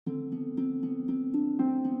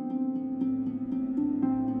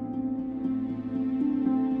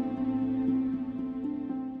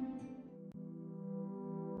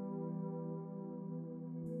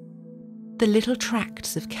The little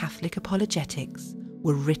tracts of Catholic apologetics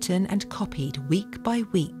were written and copied week by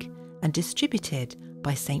week and distributed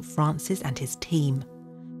by St. Francis and his team,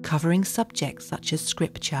 covering subjects such as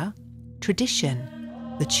scripture,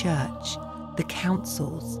 tradition, the church, the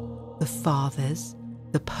councils, the fathers,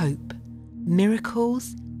 the Pope,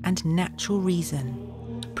 miracles and natural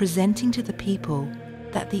reason, presenting to the people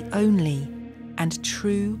that the only and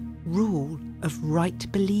true rule of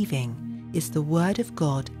right believing is the Word of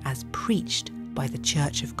God as preached by the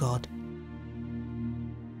Church of God.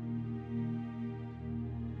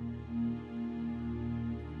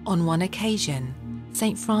 On one occasion,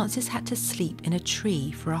 St. Francis had to sleep in a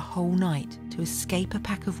tree for a whole night to escape a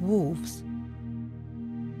pack of wolves,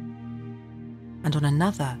 and on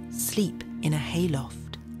another, sleep in a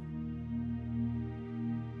hayloft.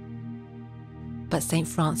 But St.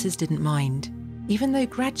 Francis didn't mind, even though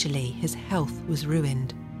gradually his health was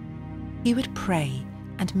ruined. He would pray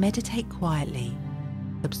and meditate quietly,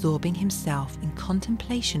 absorbing himself in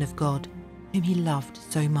contemplation of God, whom he loved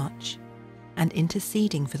so much, and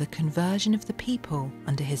interceding for the conversion of the people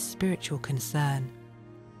under his spiritual concern.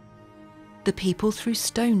 The people threw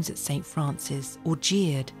stones at St. Francis or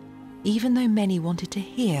jeered, even though many wanted to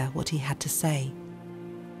hear what he had to say.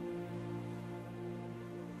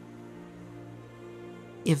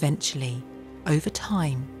 Eventually, over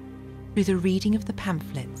time, through the reading of the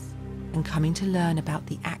pamphlets and coming to learn about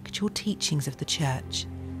the actual teachings of the Church,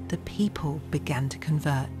 the people began to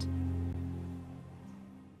convert.